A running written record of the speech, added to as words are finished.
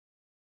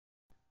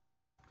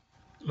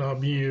Alors,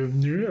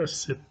 bienvenue à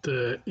cette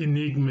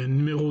énigme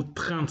numéro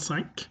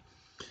 35.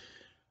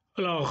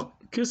 Alors,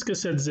 qu'est-ce que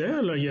ça disait?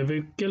 Alors, il y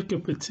avait quelques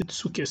petites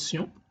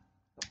sous-questions.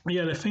 Et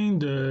à la fin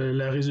de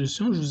la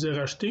résolution, je vous ai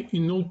racheté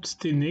une autre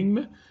petite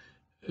énigme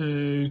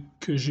que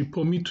j'ai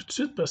pas mis tout de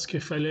suite parce qu'il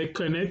fallait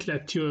connaître la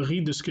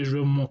théorie de ce que je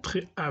vais vous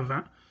montrer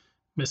avant.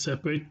 Mais ça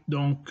peut être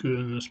donc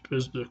une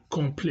espèce de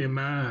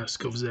complément à ce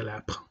que vous allez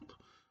apprendre,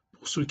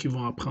 pour ceux qui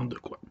vont apprendre de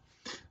quoi.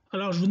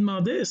 Alors, je vous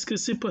demandais, est-ce que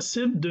c'est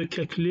possible de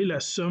calculer la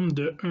somme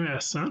de 1 à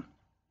 100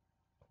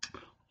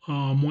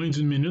 en moins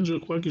d'une minute, je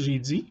crois que j'ai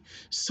dit,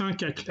 sans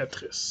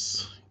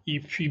calculatrice. Et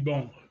puis,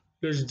 bon,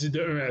 là, je dis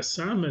de 1 à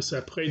 100, mais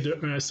ça pourrait être de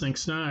 1 à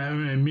 500, à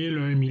 1 à 1000,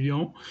 1 à 1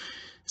 million.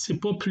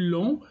 C'est pas plus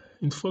long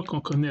une fois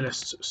qu'on connaît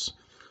l'astuce.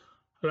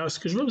 Alors, ce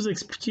que je vais vous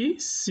expliquer,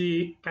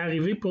 c'est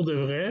arriver pour de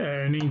vrai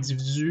à un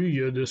individu, il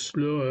y a de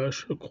cela,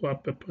 je crois, à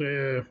peu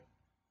près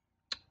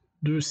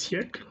 2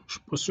 siècles, je ne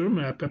suis pas sûr,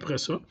 mais à peu près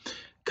ça.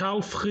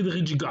 Carl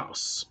Friedrich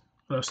Gauss.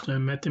 C'est un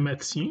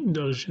mathématicien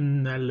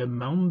d'origine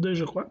allemande,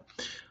 je crois.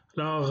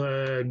 Alors,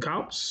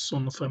 Gauss, son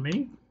nom de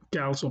famille,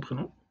 Carl, son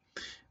prénom.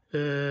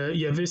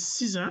 Il avait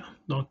 6 ans,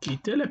 donc il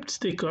était à la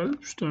petite école.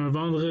 C'était un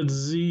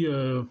vendredi,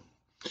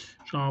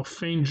 genre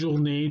fin de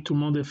journée, tout le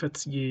monde est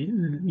fatigué.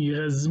 Il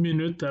reste 10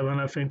 minutes avant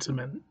la fin de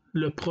semaine.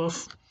 Le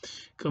prof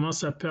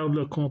commence à perdre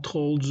le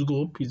contrôle du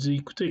groupe. Il dit,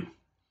 écoutez,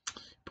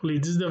 pour les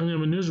 10 dernières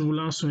minutes, je vous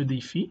lance un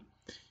défi.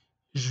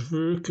 Je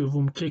veux que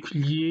vous me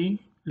calculiez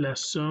la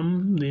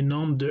somme des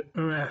nombres de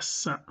 1 à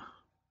 100.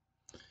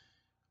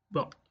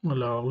 Bon,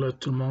 alors là,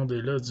 tout le monde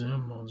est là, dit, oh,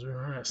 mon Dieu,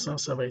 1 à 100,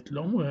 ça va être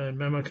long,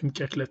 même avec une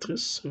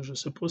calculatrice. Je ne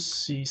sais pas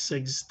si ça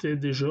existait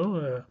déjà.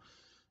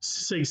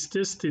 Si ça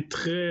existait, c'était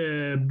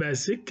très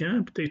basique,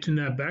 hein? Peut-être une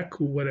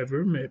abac ou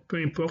whatever, mais peu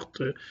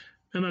importe.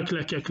 Même avec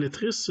la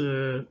calculatrice,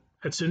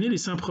 additionner les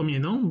 100 premiers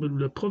nombres,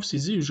 le prof s'est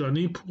dit, j'en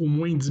ai pour au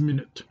moins 10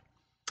 minutes.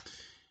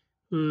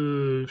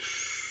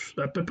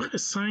 À peu près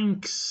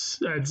 5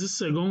 à 10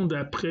 secondes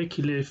après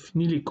qu'il ait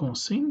fini les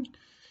consignes,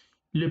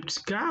 le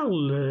petit Carl,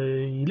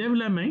 il lève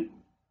la main.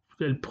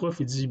 Le prof,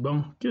 il dit,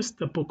 bon, qu'est-ce que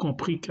tu n'as pas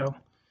compris, Carl?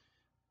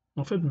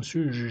 En fait,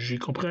 monsieur, j'ai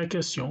compris la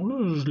question.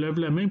 Là. Je lève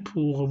la main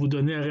pour vous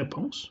donner la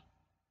réponse.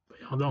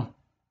 Voyons donc,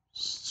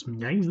 si tu me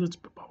niaises, là, tu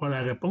ne peux pas avoir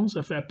la réponse.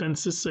 Ça fait à peine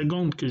 6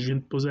 secondes que je viens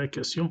de poser la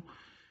question.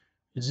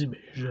 Il dit, ben,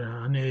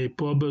 j'en ai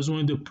pas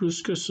besoin de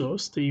plus que ça.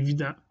 C'était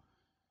évident.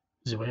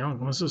 Il dit, voyons,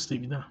 comment ça, c'est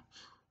évident?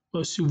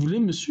 Si vous voulez,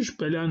 monsieur, je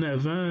peux aller en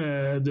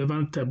avant devant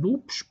le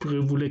tableau, puis je pourrais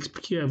vous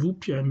l'expliquer à vous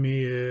puis à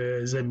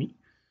mes amis.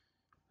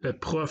 Le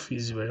prof, il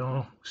dit,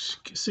 voyons,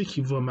 qu'est-ce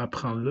qu'il va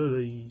m'apprendre là?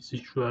 Il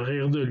dit, je vais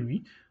rire de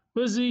lui.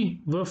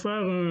 Vas-y, va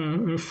faire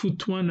un fou de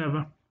toi en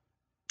avant.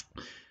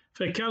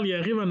 Fait que Carl, il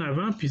arrive en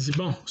avant, puis il dit,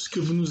 bon, ce que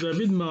vous nous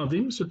avez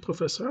demandé, monsieur le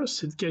professeur,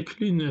 c'est de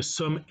calculer une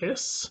somme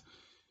S.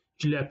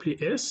 Je l'ai appelée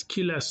S,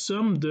 qui est la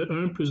somme de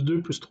 1 plus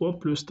 2 plus 3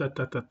 plus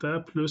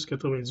plus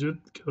 98,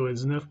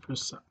 99 plus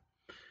 100.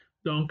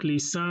 Donc, les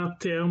 100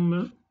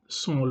 termes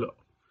sont là.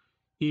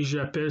 Et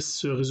j'appelle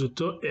ce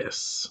résultat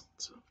S.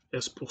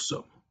 S pour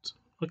somme.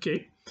 OK.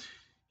 Il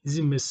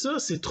dit, mais ça,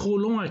 c'est trop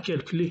long à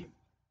calculer.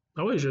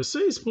 Ah oui, je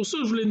sais, c'est pour ça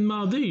que je voulais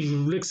demander. Je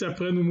voulais que ça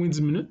prenne au moins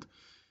 10 minutes.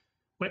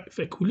 Ouais,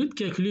 fait qu'au lieu de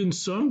calculer une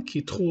somme qui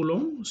est trop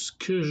longue, ce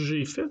que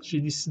j'ai fait,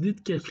 j'ai décidé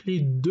de calculer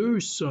 2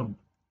 sommes.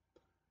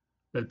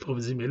 Le prof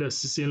dit, mais là,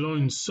 si c'est long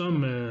une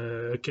somme,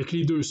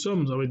 calculer 2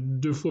 sommes, ça va être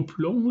 2 fois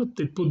plus long.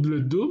 Peut-être pas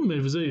le double, mais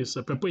vous savez,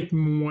 ça peut pas être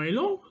moins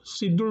long,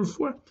 c'est 2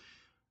 fois.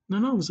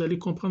 Non, vous allez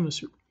comprendre,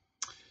 monsieur.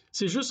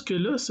 C'est juste que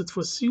là, cette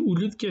fois-ci, au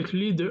lieu de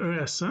calculer de 1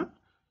 à 100,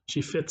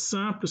 j'ai fait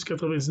 100 plus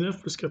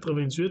 99 plus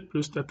 98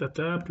 plus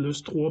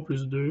plus 3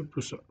 plus 2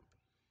 plus 1.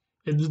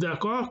 Êtes-vous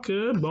d'accord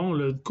que, bon,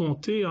 le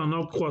compter en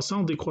ordre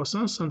croissant ou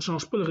décroissant, ça ne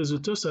change pas le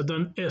résultat, ça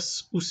donne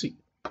S aussi?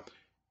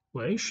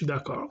 Oui, je suis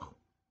d'accord.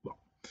 Bon.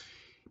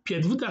 Puis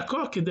êtes-vous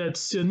d'accord que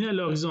d'additionner à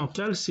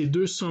l'horizontale ces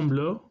deux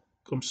sommes-là,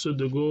 comme ça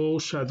de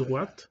gauche à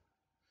droite,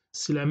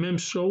 c'est la même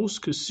chose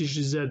que si je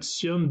les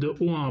additionne de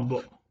haut en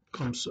bas,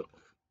 comme ça?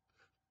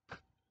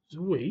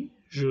 Oui,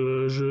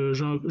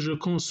 je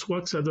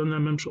conçois que ça donne la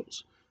même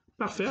chose.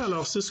 Parfait,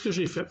 alors c'est ce que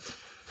j'ai fait.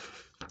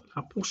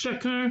 Alors pour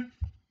chacun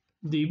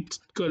des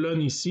petites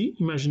colonnes ici,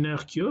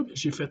 imaginaires qu'il y a,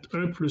 j'ai fait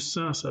 1 plus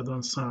 100, ça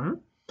donne 101.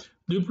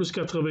 2 plus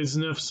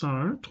 99,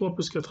 101. 3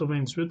 plus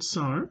 98,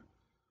 101.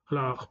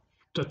 Alors,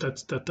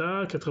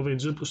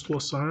 98 plus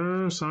 3,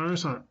 101, 101,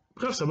 101.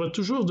 Bref, ça va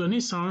toujours donner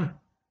 101.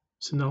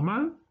 C'est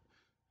normal.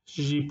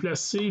 J'ai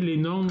placé les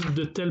nombres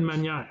de telle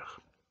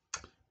manière.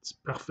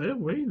 C'est parfait,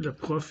 oui, le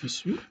prof y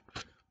suit.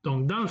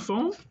 Donc, dans le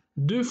fond,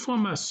 2 fois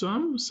ma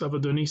somme, ça va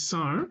donner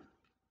 101.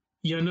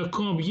 Il y en a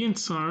combien de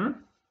 101?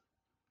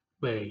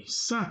 Ben,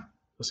 100.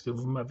 Parce que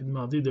vous m'avez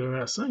demandé de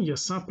 1 à 100, il y a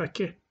 100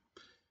 paquets.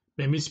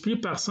 Mais multiplier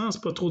par 100,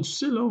 c'est pas trop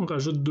difficile. Là. On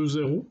rajoute 2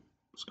 zéros,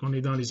 parce qu'on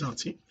est dans les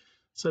entiers.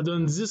 Ça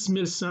donne 10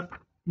 100.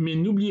 Mais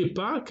n'oubliez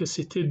pas que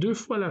c'était 2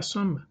 fois la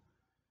somme.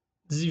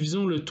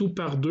 Divisons le tout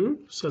par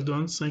 2, ça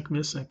donne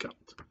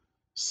 5050.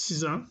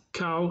 6 ans,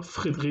 Carl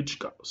Friedrich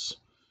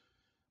Gauss.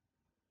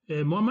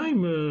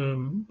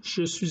 Moi-même,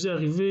 je suis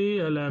arrivé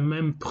à la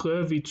même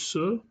preuve et tout ça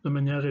de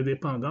manière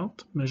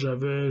indépendante, mais je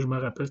me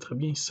rappelle très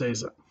bien,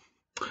 16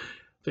 ans.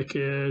 Fait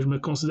que je me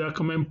considère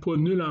quand même pas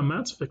nul en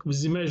maths. Fait que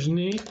vous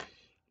imaginez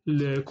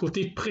le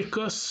côté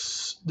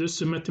précoce de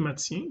ce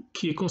mathématicien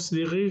qui est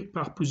considéré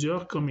par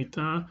plusieurs comme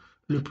étant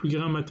le plus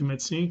grand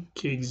mathématicien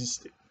qui a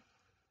existé.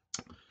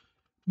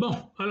 Bon,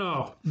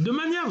 alors, de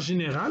manière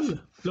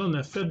générale, là on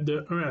a fait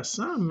de 1 à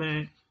 100,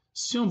 mais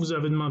si on vous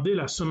avait demandé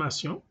la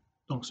sommation,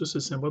 donc ça c'est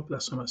le symbole pour la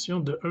sommation,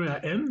 de 1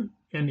 à n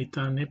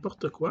étant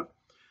n'importe quoi,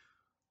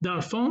 dans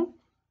le fond,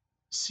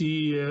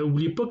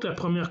 n'oubliez pas que la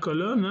première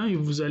colonne, hein,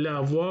 vous allez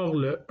avoir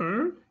le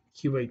 1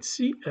 qui va être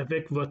ici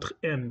avec votre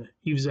n.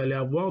 Et vous allez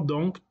avoir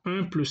donc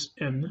 1 plus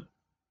n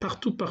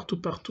partout,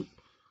 partout, partout.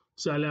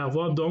 Vous allez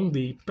avoir donc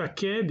des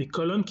paquets, des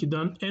colonnes qui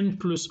donnent n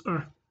plus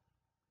 1.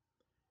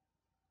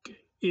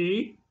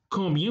 Et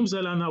combien vous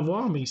allez en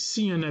avoir? Mais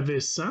ici, il y en avait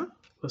 100,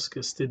 parce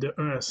que c'était de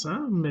 1 à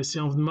 100. Mais si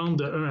on vous demande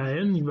de 1 à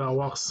n, il va y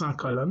avoir 100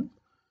 colonnes.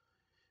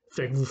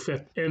 Fait que vous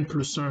faites n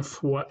plus 1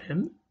 fois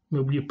n. Mais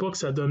n'oubliez pas que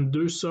ça donne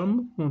 2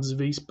 sommes, on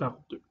divise par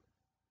 2.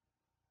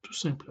 Tout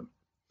simplement.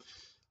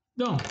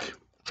 Donc,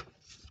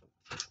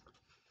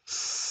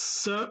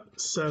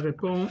 ça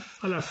répond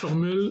à la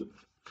formule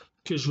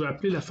que je vais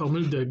appeler la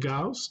formule de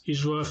Gauss. Et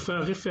je vais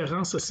faire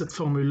référence à cette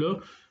formule-là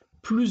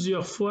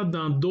plusieurs fois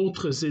dans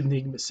d'autres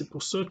énigmes. C'est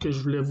pour ça que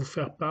je voulais vous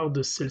faire part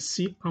de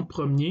celle-ci en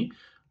premier,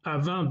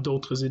 avant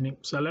d'autres énigmes.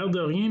 Ça a l'air de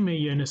rien, mais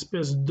il y a une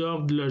espèce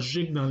d'ordre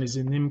logique dans les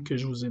énigmes que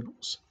je vous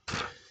énonce.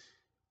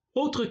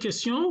 Autre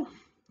question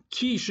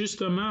qui,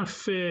 justement,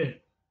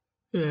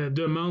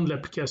 demande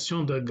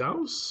l'application de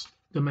Gauss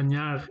de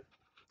manière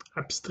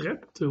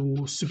abstraite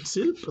ou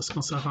subtile, parce qu'on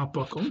ne s'en rend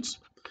pas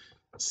compte,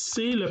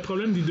 c'est le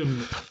problème des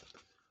dominos.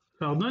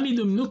 Alors, dans les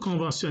dominos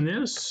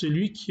conventionnels,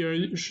 celui qui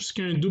a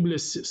jusqu'à un double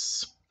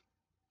 6.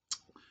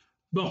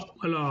 Bon,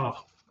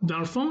 alors, dans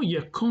le fond, il y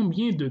a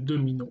combien de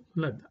dominos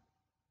là-dedans?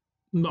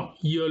 Bon,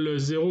 il y a le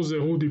 0,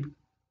 0 au début.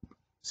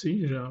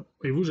 Si,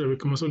 voyez-vous, j'avais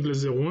commencé avec le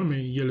 0, 1,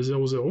 mais il y a le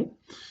 0, 0.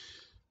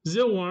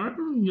 0, 1,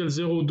 il y a le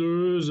 0,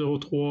 2, 0,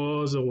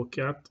 3, 0,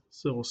 4,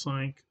 0,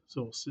 5,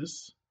 0,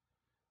 6.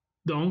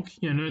 Donc,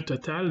 il y en a un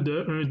total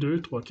de 1,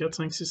 2, 3, 4,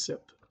 5, 6, 7.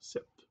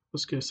 7,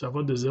 parce que ça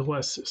va de 0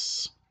 à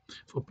 6. Il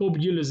ne faut pas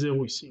oublier le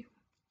 0 ici.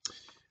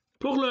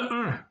 Pour le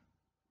 1,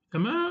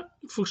 évidemment,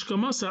 il faut que je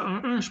commence à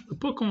 1, 1. Je ne peux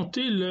pas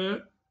compter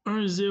le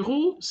 1,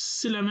 0.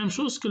 C'est la même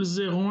chose que le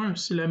 0, 1.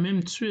 C'est la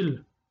même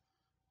tuile.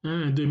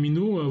 Hein, un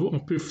domino, on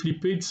peut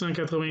flipper de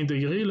 180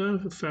 degrés, là,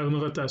 faire une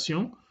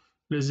rotation.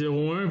 Le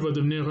 0, 1 va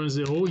devenir 1,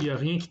 0. Il n'y a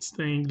rien qui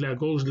distingue la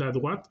gauche de la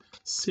droite.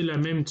 C'est la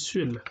même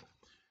tuile.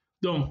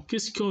 Donc,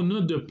 qu'est-ce qu'on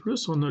a de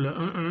plus? On a le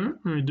 1,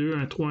 1, 1, 2,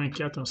 1, 3, 1,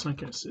 4, 1,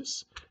 5, 1,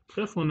 6.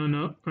 Bref, on en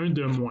a un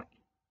de moins.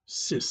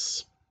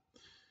 6.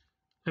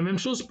 La même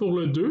chose pour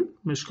le 2,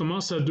 mais je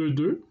commence à 2,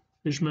 2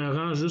 et je me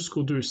rends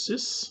jusqu'au 2,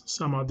 6.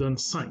 Ça m'en donne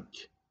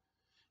 5.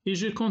 Et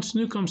je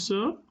continue comme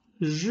ça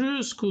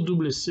jusqu'au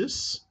double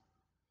 6,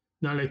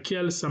 dans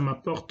lequel ça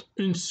m'apporte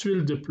une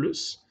tuile de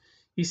plus.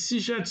 Et si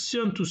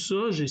j'additionne tout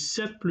ça, j'ai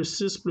 7 plus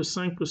 6 plus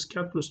 5 plus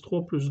 4 plus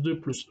 3 plus 2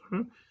 plus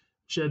 1.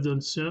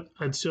 J'additionne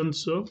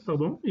ça,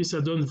 et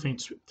ça donne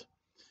 28.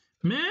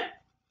 Mais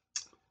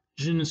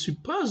je ne suis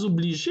pas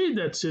obligé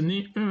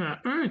d'additionner 1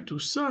 à 1 tout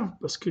ça,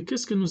 parce que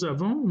qu'est-ce que nous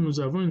avons? Nous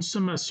avons une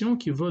sommation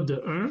qui va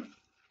de 1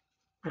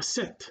 à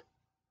 7.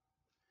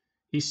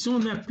 Et si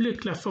on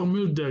applique la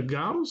formule de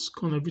Gauss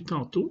qu'on a vu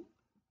tantôt,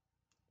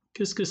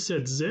 qu'est-ce que ça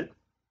disait?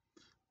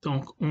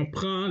 Donc, on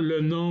prend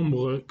le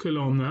nombre que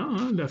l'on a,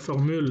 hein, la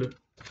formule,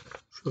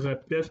 je vous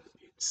répète,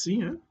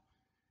 ici, hein,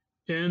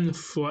 n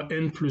fois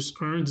n plus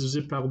 1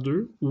 divisé par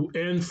 2, ou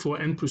n fois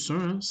n plus 1,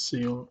 hein,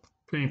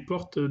 peu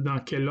importe dans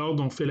quel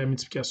ordre on fait la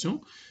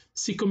multiplication,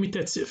 c'est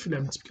commutatif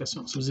la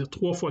multiplication. Ça veut dire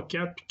 3 fois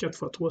 4, puis 4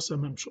 fois 3, c'est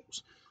la même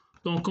chose.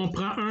 Donc, on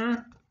prend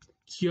un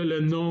qui a le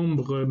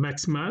nombre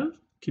maximal,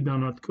 qui dans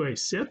notre cas est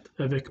 7,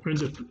 avec 1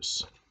 de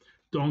plus.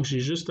 Donc, j'ai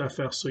juste à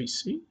faire ça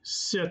ici.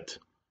 7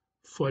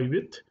 fois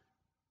 8,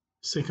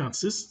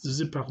 56,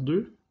 divisé par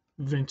 2,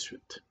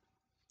 28.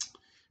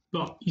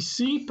 Bon,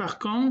 ici, par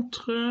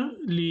contre,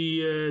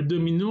 les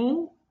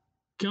dominos,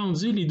 quand on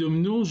dit les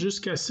dominos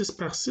jusqu'à 6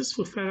 par 6, il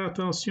faut faire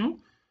attention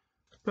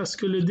parce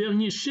que le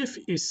dernier chiffre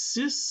est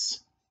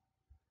 6,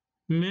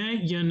 mais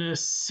il y en a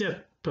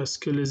 7 parce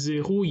que le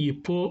 0, il n'est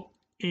pas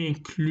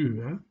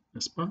inclus, hein,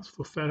 n'est-ce pas? Il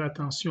faut faire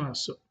attention à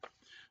ça.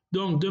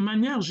 Donc, de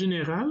manière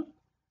générale,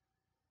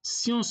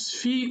 si on se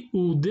fie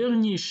au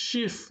dernier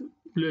chiffre,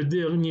 le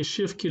dernier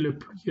chiffre qui est le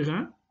plus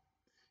grand,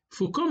 il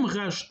faut comme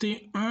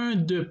rajouter un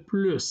de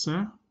plus,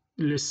 hein?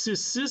 Le 6,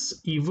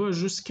 6, il va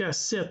jusqu'à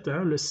 7.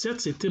 Hein? Le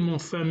 7, c'était mon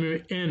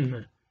fameux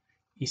n.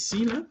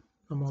 Ici, là,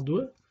 dans mon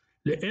doigt.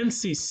 Le n,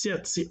 c'est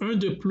 7. C'est un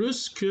de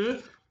plus que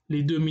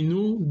les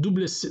dominos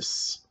double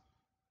 6.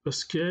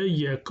 Parce qu'il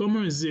y a comme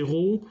un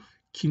 0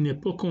 qui n'est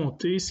pas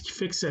compté, ce qui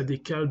fait que ça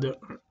décale de 1.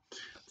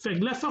 Fait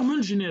que la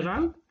formule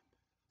générale,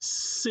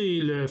 c'est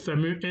le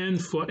fameux n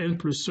fois n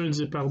plus 1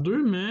 divisé par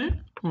 2, mais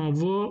on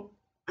va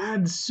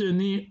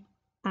additionner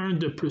un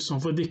de plus. On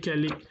va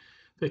décaler.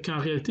 Fait qu'en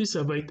réalité,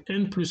 ça va être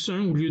n plus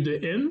 1 au lieu de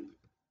n,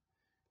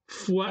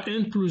 fois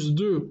n plus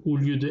 2 au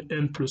lieu de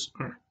n plus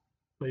 1.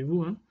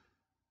 Voyez-vous, hein?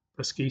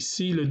 Parce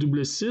qu'ici, le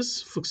double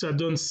 6, il faut que ça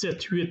donne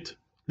 7, 8.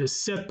 Le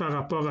 7 par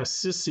rapport à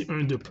 6, c'est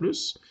 1 de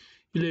plus.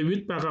 Et le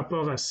 8 par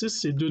rapport à 6,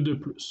 c'est 2 de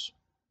plus.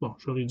 Bon,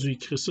 j'aurais dû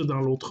écrire ça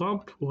dans l'autre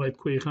ordre pour être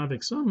cohérent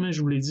avec ça, mais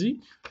je vous l'ai dit,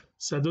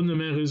 ça donne le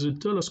même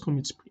résultat lorsqu'on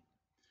multiplie.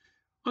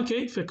 OK,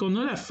 fait qu'on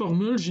a la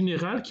formule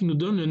générale qui nous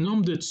donne le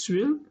nombre de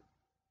tuiles,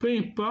 peu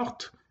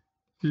importe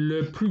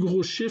le plus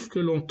gros chiffre que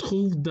l'on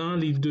trouve dans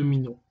les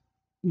dominos.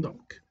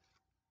 Donc,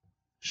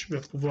 je vais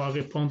pouvoir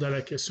répondre à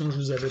la question que je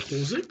vous avais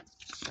posée.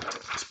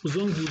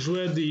 Supposons que vous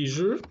jouez à des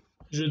jeux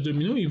de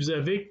dominos et vous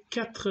avez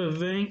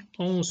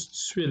 91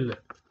 tuiles.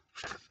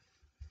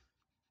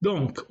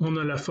 Donc, on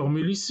a la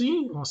formule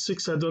ici, on sait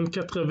que ça donne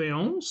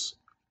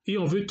 91 et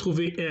on veut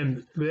trouver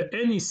n. Le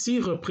n ici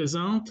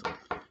représente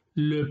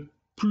le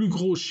plus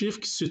gros chiffre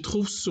qui se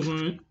trouve sur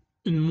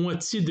une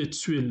moitié de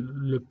tuiles,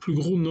 le plus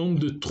gros nombre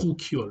de trous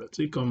qu'il y a. Là.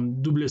 Tu sais,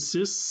 comme double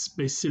 6,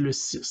 ben c'est le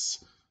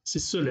 6. C'est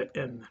ça le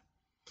n.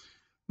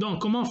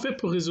 Donc, comment on fait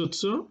pour résoudre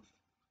ça?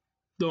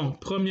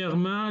 Donc,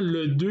 premièrement,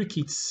 le 2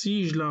 qui est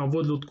ici, je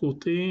l'envoie de l'autre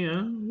côté.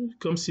 Hein?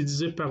 Comme c'est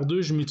divisé par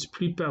 2, je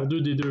multiplie par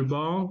 2 des deux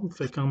bords.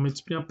 Fait qu'en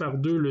multipliant par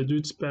 2, le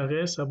 2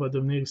 disparaît, ça va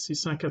devenir ici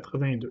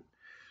 182.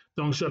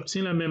 Donc,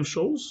 j'obtiens la même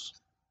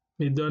chose,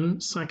 mais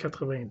donne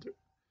 182.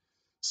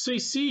 Ça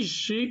ici,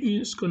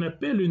 j'ai ce qu'on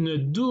appelle une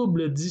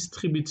double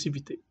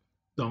distributivité.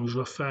 Donc, je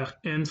vais faire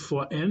n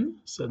fois n,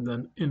 ça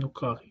donne n au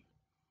carré.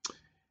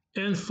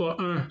 N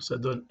fois 1, ça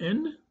donne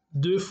n.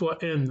 2 fois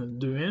n,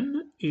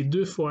 2n. Et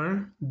 2 fois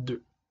 1,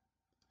 2.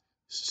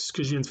 Ce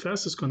que je viens de faire,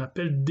 c'est ce qu'on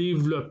appelle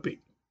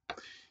développer.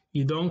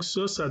 Et donc,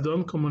 ça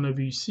donne, comme on a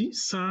vu ici,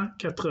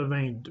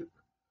 182.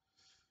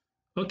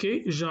 OK,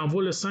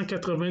 j'envoie le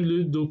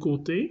 182 de l'autre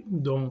côté.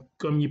 Donc,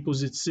 comme il est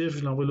positif,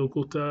 je l'envoie de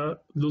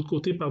l'autre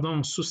côté,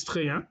 en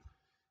soustrayant.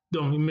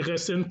 Donc, il me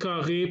reste n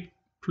carré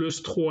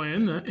plus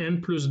 3n. N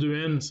plus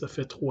 2n, ça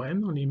fait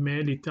 3n. On les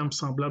met les termes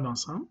semblables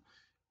ensemble.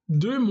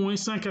 2 moins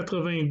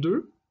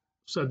 182,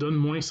 ça donne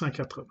moins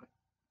 180.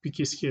 Puis,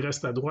 qu'est-ce qui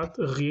reste à droite?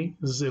 Rien,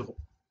 0.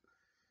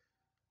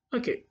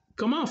 OK.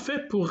 Comment on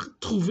fait pour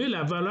trouver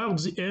la valeur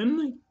du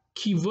n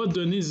qui va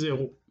donner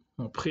 0?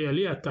 On pourrait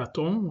aller à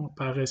tâtons,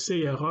 par essai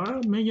et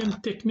erreur, mais il y a une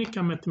technique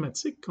en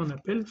mathématiques qu'on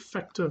appelle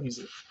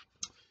factoriser.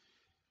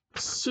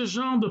 Ce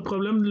genre de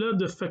problème-là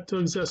de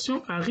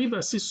factorisation arrive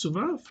assez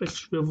souvent, fait que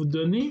je vais vous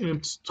donner un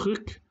petit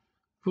truc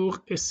pour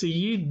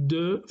essayer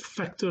de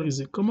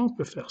factoriser. Comment on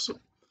peut faire ça?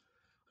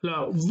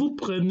 Alors, vous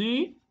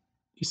prenez,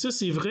 et ça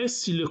c'est vrai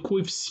si le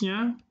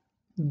coefficient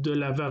de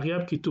la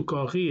variable qui est au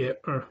carré est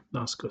 1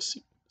 dans ce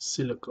cas-ci.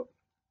 C'est le cas.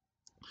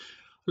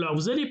 Alors,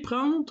 vous allez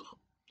prendre,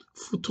 il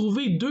faut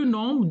trouver deux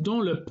nombres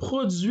dont le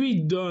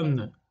produit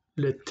donne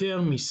le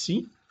terme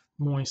ici,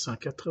 moins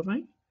 180,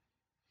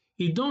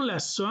 et dont la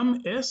somme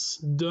S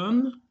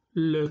donne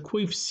le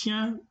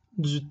coefficient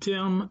du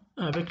terme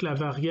avec la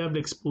variable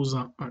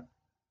exposant 1.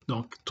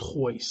 Donc,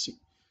 3 ici.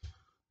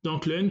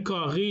 Donc, le n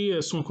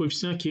carré, son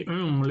coefficient qui est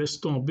 1, on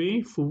laisse tomber.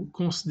 Il faut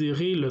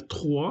considérer le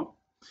 3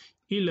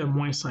 et le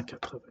moins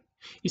 180.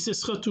 Et ce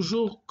sera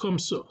toujours comme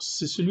ça.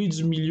 C'est celui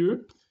du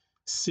milieu,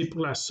 c'est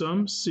pour la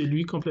somme.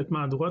 Celui complètement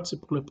à droite,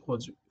 c'est pour le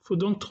produit. Il faut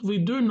donc trouver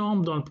deux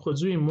nombres dont le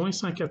produit est moins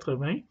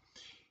 180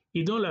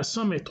 et dont la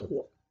somme est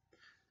 3.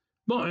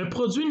 Bon, un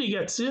produit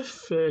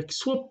négatif, qu'il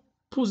soit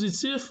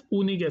positif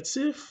ou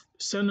négatif,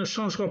 ça ne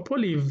changera pas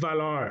les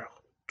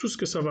valeurs. Tout ce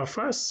que ça va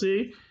faire,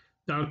 c'est,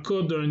 dans le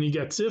cas d'un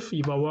négatif,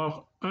 il va y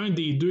avoir un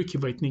des deux qui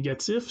va être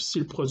négatif. Si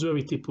le produit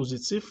avait été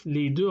positif,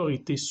 les deux auraient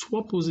été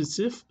soit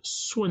positifs,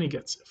 soit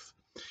négatifs.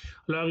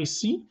 Alors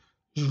ici,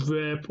 je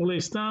vais pour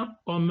l'instant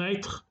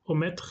omettre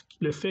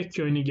le fait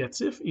qu'il y a un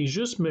négatif et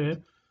juste me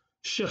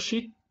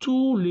chercher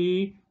toutes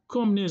les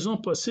combinaisons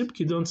possibles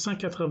qui donnent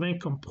 180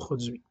 comme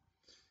produit.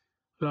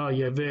 Alors, il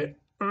y avait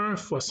 1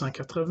 fois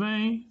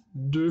 180,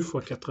 2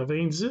 fois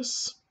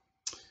 90,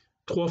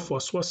 3 fois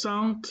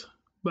 60.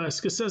 Ben,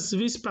 est-ce que ça se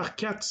divise par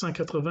 4,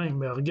 180?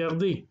 Ben,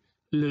 regardez,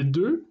 le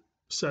 2,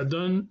 ça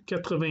donne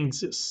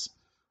 90.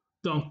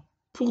 Donc,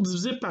 pour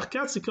diviser par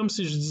 4, c'est comme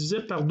si je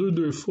divisais par 2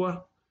 deux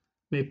fois.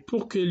 Mais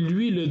pour que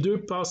lui, le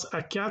 2, passe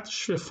à 4,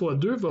 je fais fois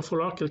 2, il va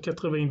falloir que le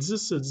 90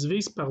 se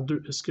divise par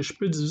 2. Est-ce que je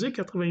peux diviser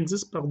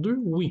 90 par 2?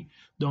 Oui.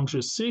 Donc,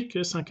 je sais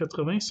que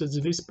 180 se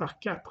divise par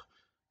 4.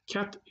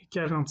 4 et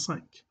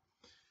 45.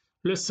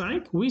 Le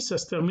 5, oui, ça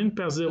se termine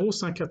par 0,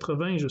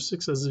 180, je sais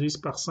que ça se divise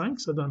par 5,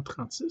 ça donne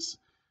 36.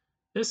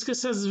 Est-ce que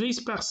ça se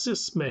divise par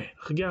 6? Mais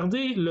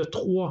regardez le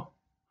 3.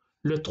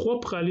 Le 3,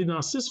 pour aller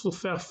dans 6, il faut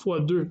faire fois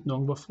 2.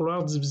 Donc, il va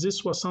falloir diviser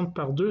 60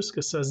 par 2. Est-ce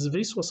que ça se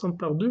divise 60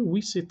 par 2?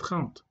 Oui, c'est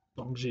 30.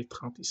 Donc, j'ai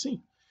 30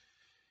 ici.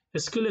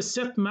 Est-ce que le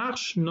 7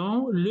 marche?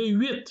 Non. Le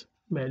 8,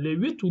 bien, le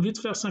 8, au lieu de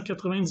faire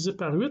 180 divisé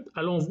par 8,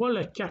 allons voir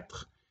le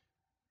 4.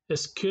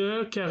 Est-ce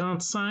que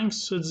 45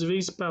 se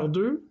divise par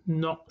 2?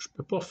 Non, je ne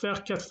peux pas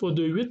faire 4 fois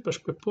 2, 8, parce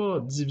que je ne peux pas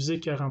diviser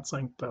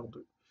 45 par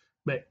 2.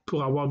 Bien,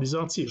 pour avoir des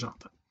entiers,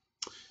 j'entends.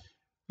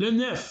 Le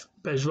 9,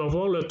 bien, je vais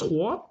avoir le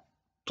 3.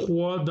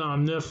 3 dans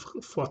 9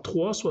 fois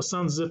 3,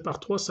 60 divisé par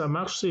 3, ça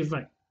marche, c'est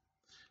 20.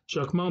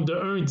 J'augmente de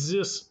 1,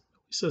 10,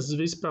 ça se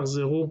divise par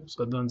 0,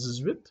 ça donne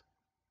 18.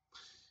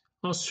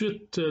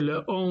 Ensuite,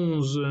 le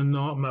 11,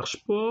 non,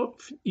 marche pas.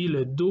 Et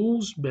le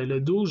 12, ben le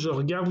 12, je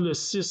regarde le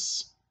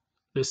 6.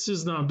 Le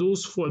 6 dans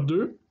 12 fois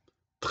 2,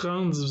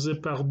 30 divisé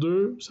par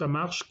 2, ça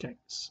marche,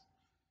 15.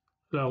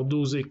 Alors,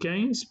 12 et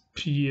 15,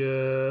 puis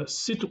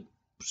c'est tout.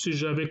 Si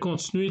j'avais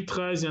continué,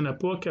 13, il n'y en a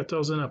pas,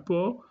 14, il n'y en a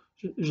pas,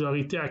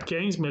 j'aurais été à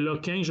 15, mais là,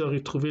 15,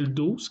 j'aurais trouvé le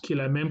 12, qui est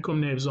la même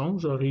combinaison.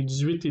 J'aurais eu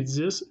 18 et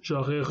 10,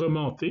 j'aurais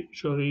remonté,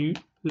 j'aurais eu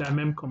la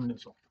même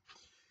combinaison.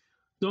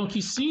 Donc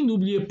ici,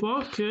 n'oubliez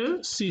pas que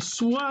c'est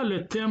soit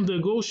le terme de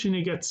gauche est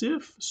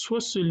négatif,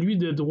 soit celui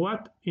de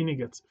droite est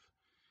négatif.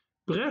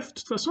 Bref, de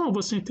toute façon, on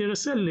va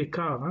s'intéresser à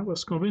l'écart, hein,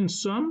 parce qu'on veut une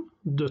somme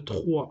de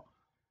 3.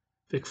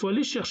 Fait qu'il faut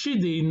aller chercher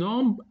des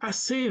nombres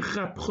assez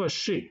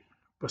rapprochés,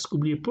 parce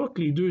qu'oubliez pas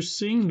que les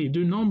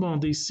deux nombres ont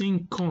des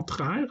signes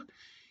contraires,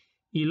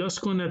 et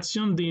lorsqu'on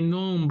additionne des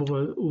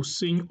nombres aux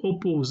signes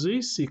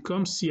opposés, c'est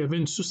comme s'il y avait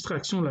une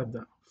soustraction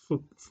là-dedans.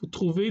 Il faut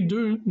trouver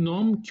deux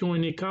nombres qui ont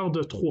un écart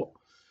de 3.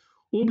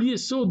 Oubliez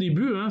ça au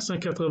début, hein,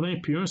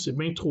 180 puis 1, c'est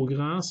bien trop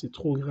grand, c'est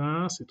trop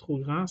grand, c'est trop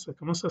grand, ça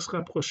commence à se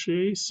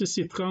rapprocher. 6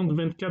 et 30,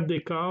 24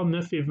 d'écart,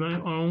 9 et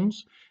 20,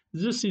 11,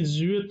 10 et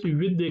 18,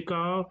 8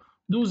 d'écart,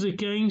 12 et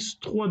 15,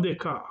 3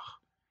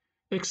 d'écart.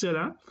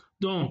 Excellent.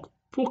 Donc,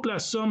 pour que la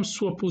somme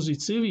soit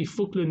positive, il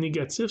faut que le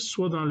négatif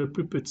soit dans le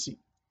plus petit.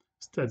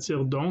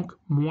 C'est-à-dire donc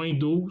moins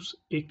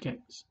 12 et 15.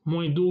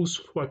 Moins 12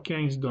 fois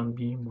 15 donne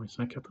bien moins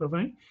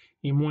 180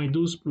 et moins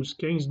 12 plus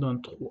 15 donne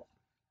 3.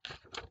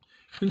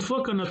 Une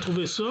fois qu'on a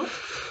trouvé ça,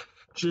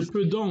 je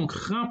peux donc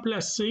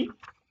remplacer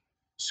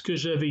ce que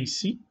j'avais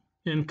ici,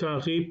 n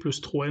carré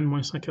plus 3n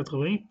moins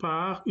 180,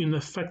 par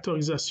une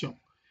factorisation.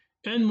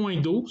 n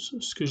moins 12,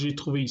 ce que j'ai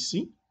trouvé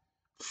ici,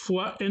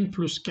 fois n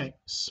plus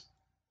 15.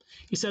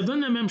 Et ça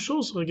donne la même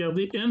chose,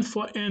 regardez, n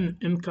fois n,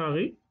 n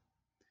carré,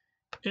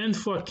 n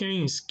fois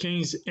 15,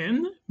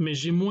 15n, mais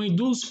j'ai moins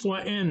 12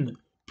 fois n,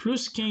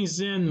 plus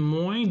 15n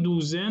moins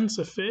 12n,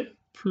 ça fait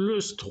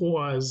plus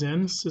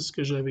 3n, c'est ce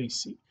que j'avais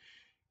ici.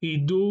 Et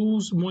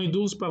moins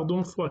 12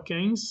 fois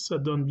 15, ça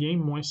donne bien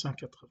moins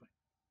 180.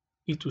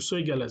 Et tout ça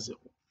égale à 0.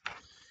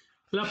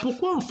 Alors,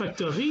 pourquoi on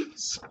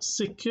factorise?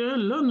 C'est que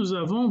là, nous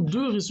avons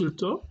deux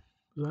résultats.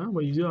 Hein, on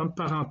va dire entre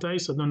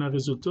parenthèses, ça donne un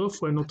résultat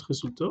fois un autre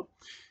résultat,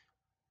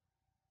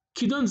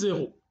 qui donne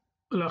 0.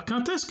 Alors,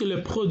 quand est-ce que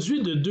le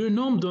produit de deux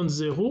nombres donne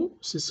 0?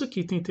 C'est ça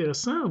qui est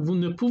intéressant. Vous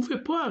ne pouvez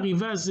pas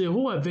arriver à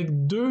 0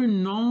 avec deux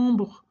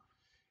nombres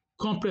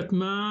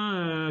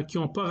complètement qui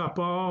n'ont pas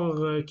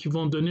rapport, qui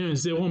vont donner un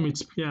 0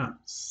 multipliant.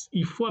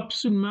 Il faut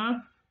absolument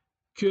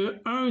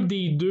qu'un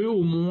des deux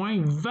au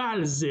moins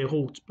vale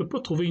 0. Tu ne peux pas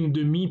trouver une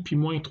demi puis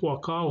moins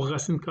 3 quarts ou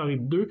racine carrée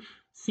de 2.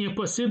 C'est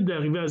impossible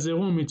d'arriver à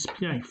 0 en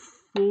multipliant.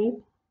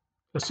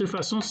 La seule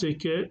façon, c'est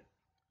que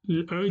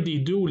un des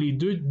deux ou les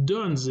deux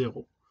donne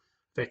 0.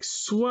 Fait que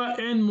soit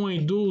n moins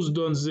 12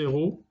 donne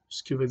 0,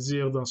 ce qui veut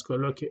dire dans ce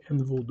cas-là que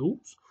n vaut 12,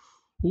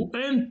 ou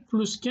n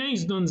plus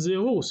 15 donne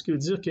 0, ce qui veut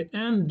dire que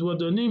n doit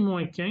donner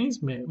moins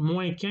 15, mais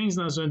moins 15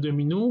 dans un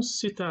domino,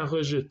 c'est à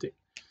rejeter.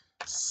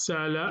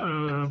 Ça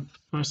a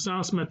un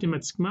sens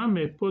mathématiquement,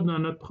 mais pas dans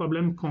notre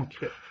problème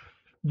concret.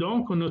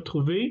 Donc, on a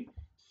trouvé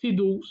c'est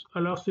 12.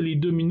 Alors, c'est les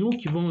dominos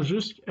qui vont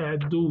jusqu'à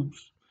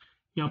 12.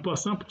 Et en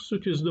passant, pour ceux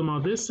qui se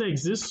demandaient, ça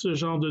existe ce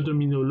genre de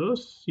domino-là,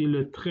 c'est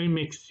le train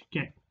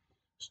mexicain.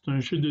 C'est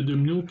un jeu de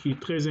dominos qui est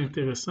très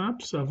intéressant,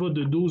 puis ça va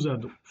de 12 à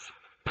 12.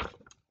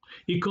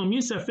 Et combien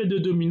ça fait de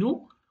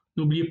dominos?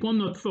 N'oubliez pas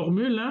notre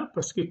formule, hein,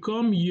 parce que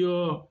comme il y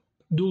a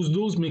 12,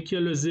 12, mais qu'il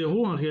y a le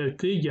 0, en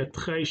réalité, il y a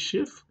 13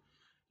 chiffres.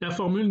 La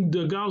formule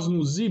de Gauss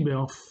nous dit, bien,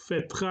 on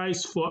fait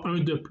 13 fois 1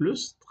 de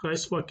plus,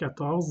 13 fois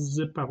 14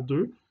 divisé par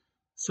 2,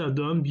 ça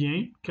donne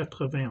bien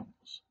 91.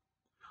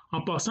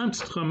 En passant, une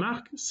petite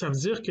remarque, ça veut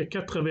dire que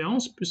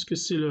 91, puisque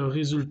c'est le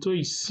résultat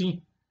ici,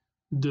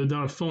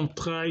 dans le fond,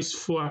 13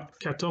 fois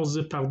 14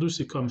 divisé par 2,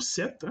 c'est comme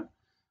 7, hein?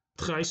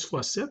 13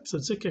 fois 7, ça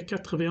veut dire que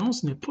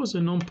 91 n'est pas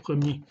un nombre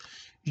premier.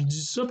 Je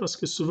dis ça parce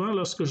que souvent,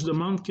 lorsque je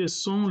demande quels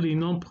sont les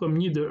nombres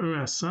premiers de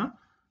 1 à 100,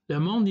 le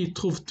monde y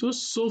trouve tous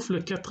sauf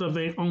le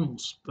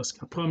 91. Parce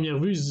qu'à première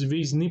vue, il se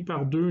divise ni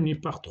par 2, ni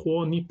par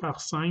 3, ni par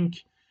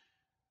 5.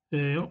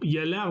 Il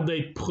a l'air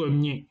d'être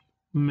premier,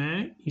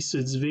 mais il se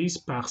divise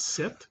par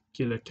 7,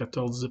 qui est le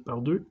 14 divisé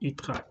par 2, et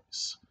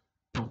 13.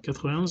 Donc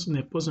 91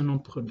 n'est pas un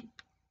nombre premier.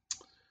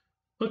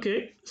 OK,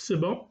 c'est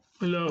bon.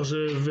 Alors, je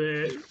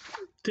vais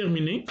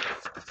terminer.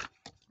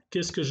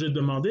 Qu'est-ce que je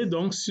demandais?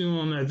 Donc, si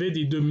on avait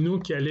des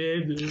dominos qui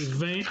allaient de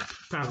 20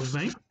 par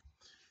 20,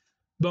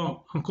 bon,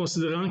 en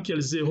considérant qu'il y a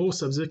le 0,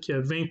 ça veut dire qu'il y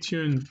a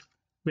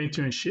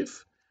 21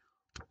 chiffres.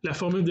 La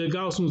formule de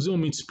Gauss nous dit on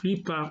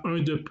multiplie par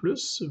 1 de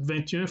plus,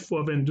 21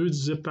 fois 22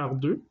 divisé par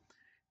 2.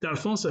 Dans le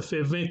fond, ça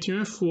fait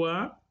 21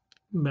 fois,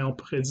 ben, on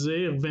pourrait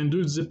dire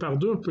 22 divisé par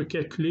 2, on peut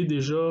calculer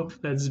déjà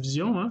la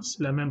division, hein,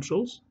 c'est la même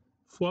chose,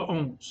 fois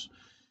 11.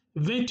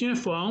 21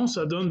 fois 11,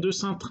 ça donne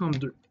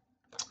 232.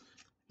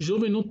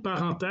 J'ouvre une autre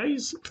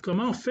parenthèse.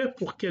 Comment on fait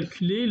pour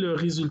calculer le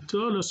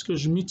résultat lorsque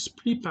je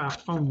multiplie par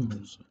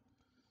 11?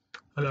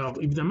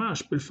 Alors, évidemment,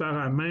 je peux le faire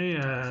à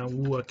main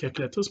ou à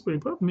calculatrice, peu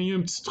importe, mais il y a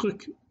un petit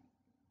truc.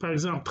 Par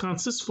exemple,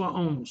 36 fois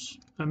 11.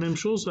 La même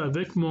chose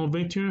avec mon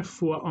 21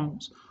 fois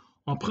 11.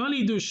 On prend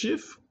les deux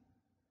chiffres.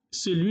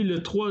 Celui,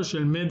 le 3, je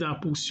le mets dans la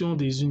position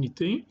des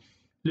unités.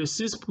 Le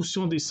 6,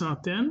 position des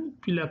centaines.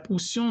 Puis la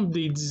position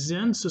des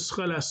dizaines, ce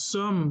sera la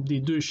somme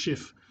des deux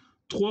chiffres.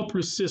 3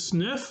 plus 6,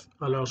 9.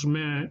 Alors, je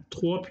mets un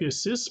 3 puis un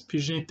 6, puis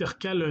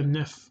j'intercale un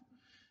 9.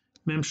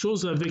 Même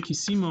chose avec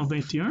ici, mon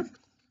 21.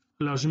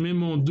 Alors, je mets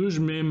mon 2, je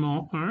mets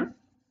mon 1.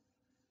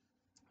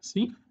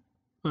 Ici.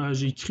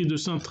 J'ai écrit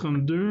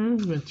 232,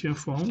 21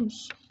 fois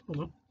 11.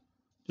 Pardon.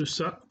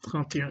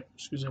 231,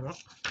 excusez-moi.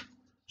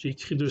 J'ai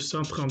écrit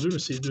 232, mais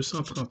c'est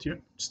 231.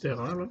 Petite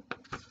erreur, là.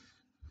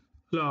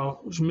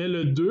 Alors, je mets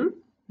le 2,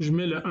 je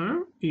mets le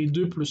 1, et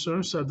 2 plus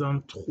 1, ça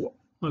donne 3.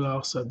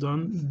 Alors, ça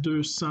donne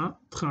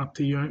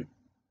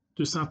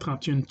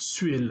 231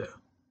 tuiles.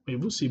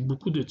 Voyez-vous, c'est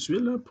beaucoup de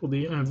tuiles là, pour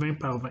un 20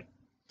 par 20.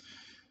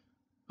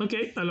 OK,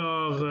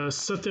 alors,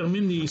 ça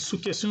termine les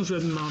sous-questions que je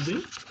vais demander.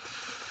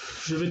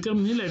 Je vais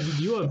terminer la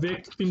vidéo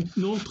avec une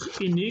autre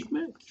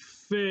énigme qui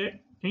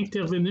fait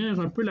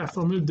intervenir un peu la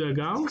formule de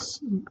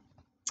Gauss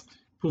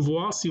pour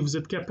voir si vous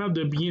êtes capable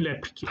de bien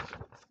l'appliquer.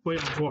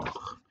 Voyons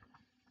voir.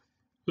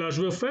 Alors,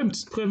 je vais faire une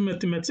petite preuve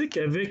mathématique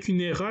avec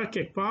une erreur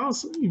quelque part.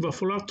 Il va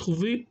falloir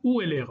trouver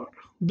où est l'erreur.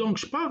 Donc,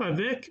 je pars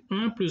avec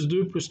 1 plus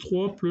 2 plus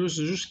 3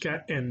 plus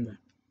jusqu'à n.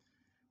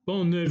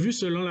 Bon, on a vu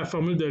selon la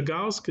formule de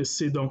Gauss que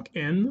c'est donc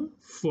n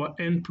fois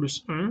n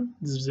plus 1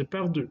 divisé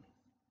par 2.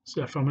 C'est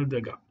la formule de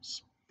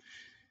Gauss.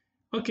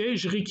 OK,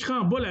 je réécris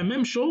en bas la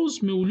même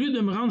chose, mais au lieu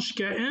de me rendre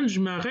jusqu'à n, je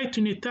m'arrête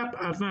une étape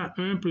avant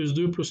 1 plus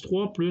 2 plus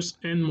 3 plus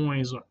n moins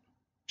 1.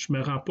 Je ne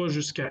me rends pas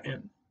jusqu'à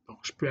n. Donc,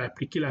 je peux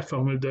appliquer la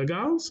formule de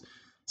Gauss.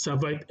 Ça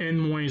va être n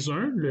moins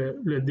 1,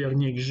 le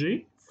dernier que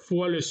j'ai,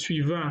 fois le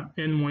suivant,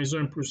 n moins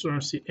 1 plus 1,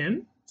 c'est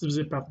n,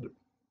 divisé par 2.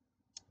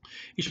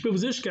 Et je peux vous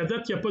dire jusqu'à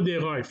date qu'il n'y a pas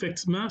d'erreur.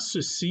 Effectivement,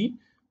 ceci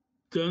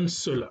donne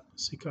cela.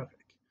 C'est correct.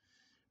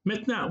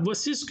 Maintenant,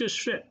 voici ce que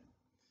je fais.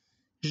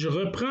 Je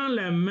reprends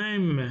la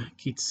même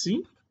qui est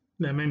ici,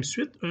 la même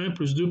suite, 1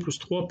 plus 2 plus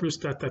 3 plus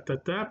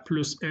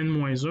plus n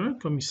moins 1,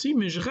 comme ici,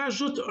 mais je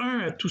rajoute 1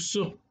 à tout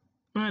ça,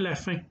 1 à la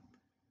fin.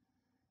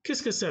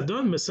 Qu'est-ce que ça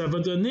donne? Bien, ça va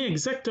donner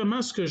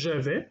exactement ce que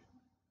j'avais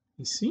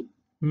ici,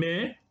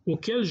 mais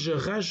auquel je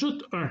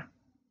rajoute 1.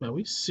 Ben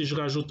oui, si je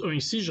rajoute 1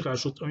 ici, je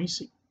rajoute 1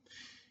 ici.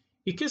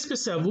 Et qu'est-ce que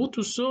ça vaut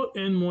tout ça?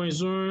 N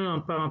moins 1,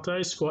 entre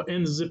parenthèses, fois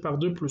n divisé par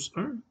 2 plus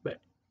 1. Bien,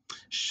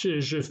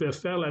 je vais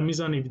faire la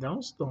mise en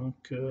évidence, donc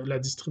la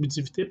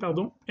distributivité,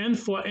 pardon. N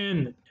fois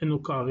n, n au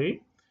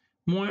carré,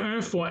 moins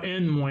 1 fois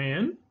n moins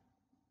n.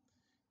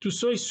 Tout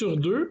ça est sur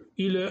 2.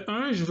 Et le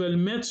 1, je vais le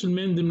mettre sur le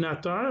même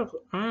dénominateur.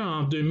 1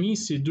 en demi,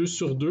 c'est 2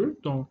 sur 2.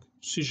 Donc,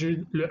 si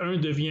le 1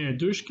 devient un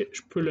 2, je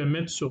peux le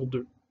mettre sur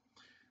 2.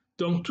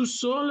 Donc, tout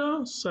ça,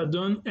 là, ça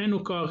donne n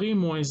au carré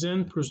moins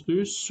n plus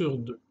 2 sur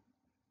 2.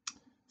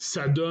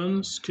 Ça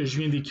donne ce que je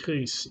viens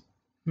d'écrire ici.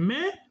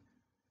 Mais,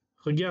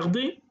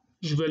 regardez,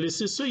 je vais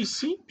laisser ça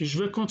ici, puis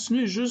je vais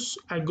continuer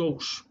juste à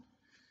gauche.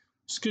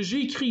 Ce que j'ai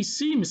écrit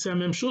ici, mais c'est la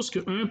même chose que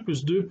 1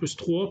 plus 2 plus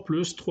 3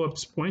 plus 3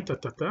 petits points,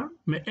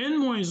 mais n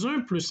moins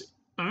 1 plus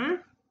 1,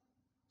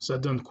 ça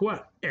donne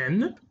quoi? N,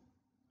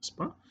 n'est-ce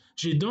pas?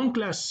 J'ai donc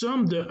la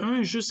somme de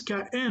 1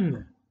 jusqu'à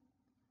n.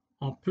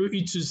 On peut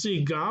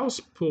utiliser Gauss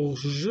pour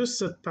juste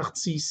cette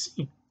partie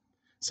ici.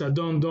 Ça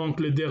donne donc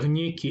le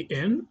dernier qui est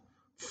n,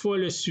 fois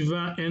le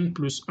suivant n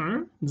plus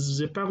 1,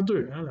 divisé par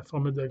 2, hein, la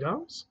formule de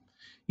Gauss.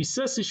 Et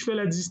ça, si je fais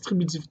la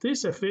distributivité,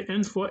 ça fait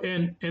n fois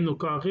n, n au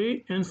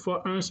carré, n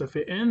fois 1, ça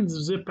fait n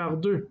divisé par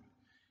 2.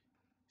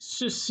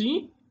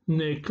 Ceci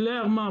n'est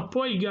clairement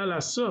pas égal à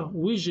ça.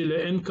 Oui, j'ai le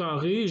n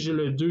carré, j'ai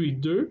le 2 et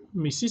 2,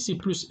 mais ici, c'est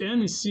plus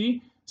n,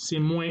 ici, c'est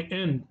moins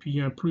n, puis il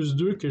y a un plus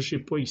 2 que je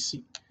n'ai pas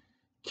ici.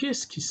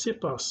 Qu'est-ce qui s'est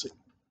passé?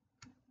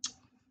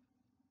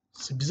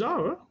 C'est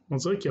bizarre, hein? On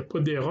dirait qu'il n'y a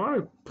pas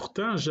d'erreur,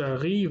 pourtant,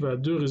 j'arrive à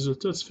deux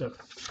résultats différents.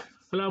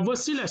 Alors,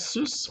 voici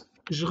l'astuce.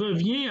 Je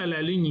reviens à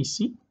la ligne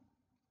ici.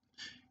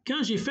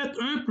 Quand j'ai fait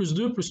 1 plus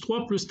 2 plus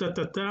 3 plus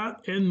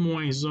n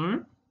moins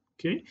 1,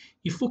 okay,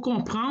 il faut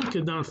comprendre que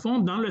dans le fond,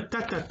 dans le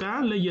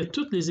là, il y a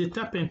toutes les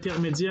étapes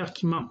intermédiaires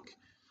qui manquent.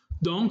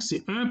 Donc,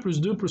 c'est 1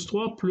 plus 2 plus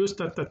 3 plus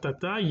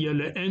il y a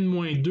le n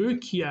moins 2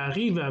 qui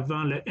arrive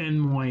avant le n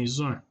moins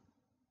 1.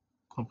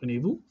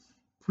 Comprenez-vous?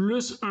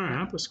 Plus 1,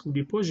 hein, parce que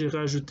n'oubliez pas, j'ai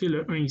rajouté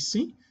le 1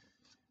 ici.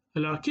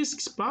 Alors, qu'est-ce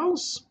qui se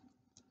passe?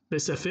 Bien,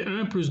 ça fait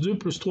 1 plus 2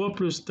 plus 3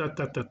 plus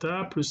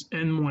plus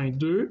n moins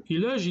 2. Et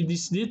là, j'ai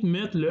décidé de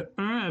mettre le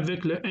 1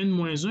 avec le n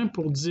moins 1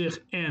 pour dire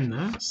n.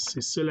 Hein?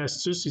 C'est ça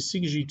l'astuce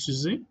ici que j'ai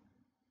utilisée.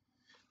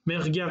 Mais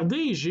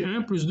regardez, j'ai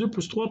 1 plus 2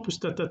 plus 3 plus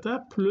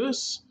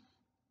plus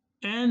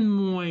n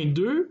moins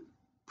 2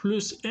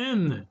 plus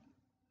n.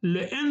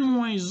 Le n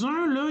moins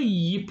 1, là,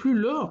 il n'est plus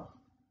là.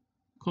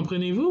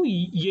 Comprenez-vous?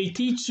 Il a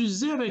été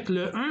utilisé avec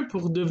le 1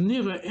 pour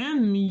devenir un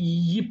n, mais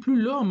il n'est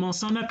plus là. Mais on ne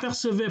s'en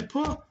apercevait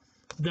pas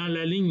dans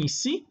la ligne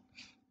ici,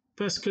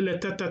 parce que le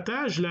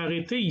tatata, je l'ai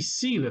arrêté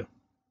ici, là.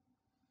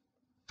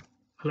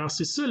 Alors,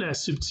 c'est ça la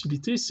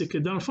subtilité, c'est que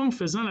dans le fond, en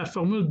faisant la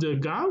formule de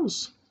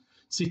Gauss,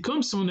 c'est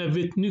comme si on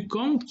avait tenu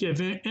compte qu'il y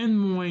avait un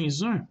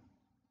n-1.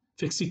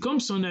 Fait que c'est comme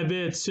si on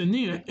avait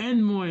additionné un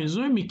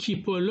n-1, mais qui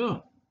n'est pas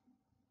là.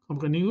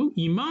 Comprenez-vous?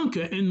 Il manque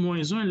un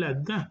n-1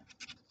 là-dedans,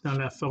 dans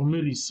la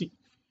formule ici.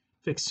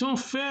 Fait que si on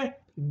fait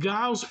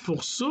Gauss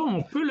pour ça,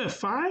 on peut le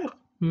faire,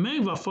 mais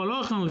il va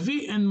falloir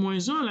enlever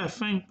n-1 à la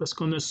fin, parce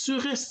qu'on a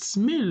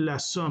surestimé la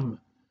somme.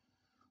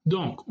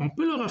 Donc, on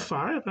peut le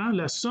refaire. Hein?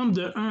 La somme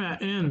de 1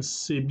 à n,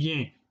 c'est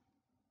bien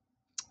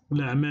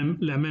la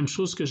même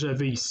chose que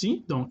j'avais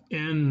ici. Donc,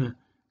 n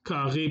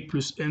carré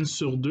plus n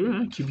sur 2,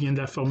 hein, qui vient de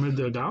la formule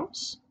de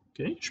Gauss.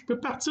 Okay? Je peux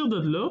partir de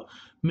là,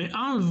 mais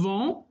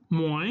enlevons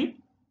moins,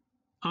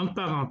 entre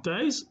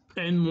parenthèses,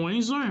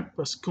 n-1,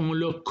 parce qu'on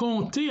l'a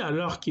compté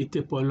alors qu'il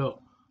n'était pas là.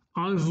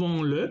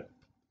 Enlevons-le.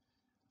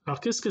 Alors,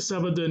 qu'est-ce que ça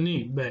va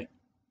donner? Ben,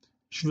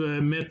 je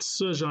vais mettre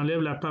ça,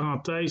 j'enlève la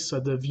parenthèse,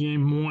 ça devient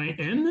moins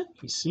n,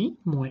 ici,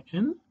 moins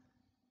n.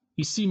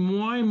 Ici,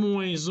 moins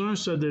 1,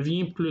 ça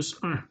devient plus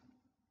 1.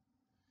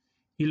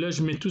 Et là,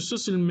 je mets tout ça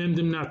sur le même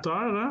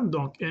dénominateur, hein?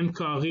 Donc n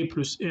carré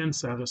plus n,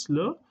 ça reste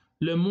là.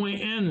 Le moins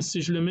n,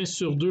 si je le mets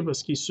sur 2,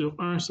 parce qu'il est sur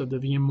 1, ça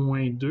devient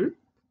moins 2.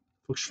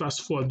 Il faut que je fasse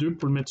x2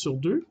 pour le mettre sur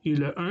 2. Et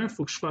le 1, il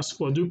faut que je fasse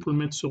x2 pour le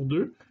mettre sur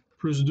 2,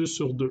 plus 2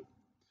 sur 2.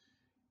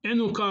 N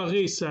au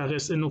carré, ça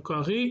reste n au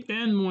carré.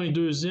 N moins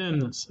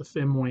 2n, ça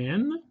fait moins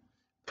n.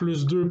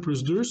 Plus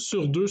 2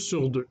 sur 2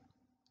 sur 2.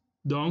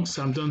 Donc,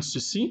 ça me donne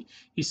ceci.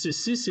 Et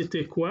ceci,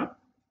 c'était quoi?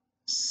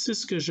 C'est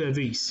ce que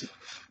j'avais ici.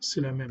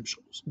 C'est la même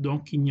chose.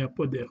 Donc, il n'y a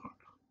pas d'erreur.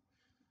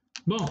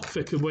 Bon,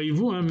 fait que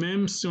voyez-vous, hein,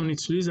 même si on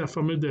utilise la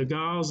formule de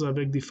Gauss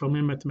avec des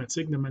formules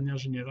mathématiques de manière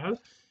générale,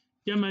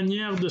 il y a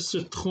manière de se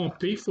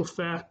tromper. Il faut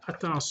faire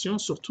attention,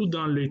 surtout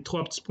dans les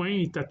 3 petits points,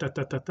 et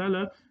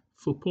là.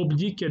 Il ne faut pas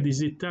oublier qu'il y a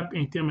des étapes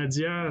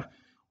intermédiaires.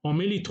 On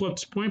met les 3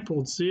 petits points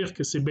pour dire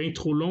que c'est bien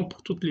trop long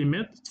pour toutes les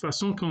mettre. De toute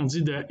façon, quand on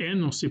dit de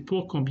n, on ne sait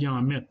pas combien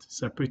en mettre.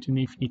 Ça peut être une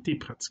infinité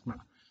pratiquement.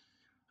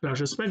 Alors,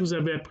 j'espère que vous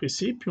avez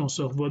apprécié, puis on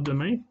se revoit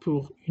demain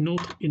pour une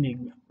autre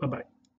énigme. Bye bye.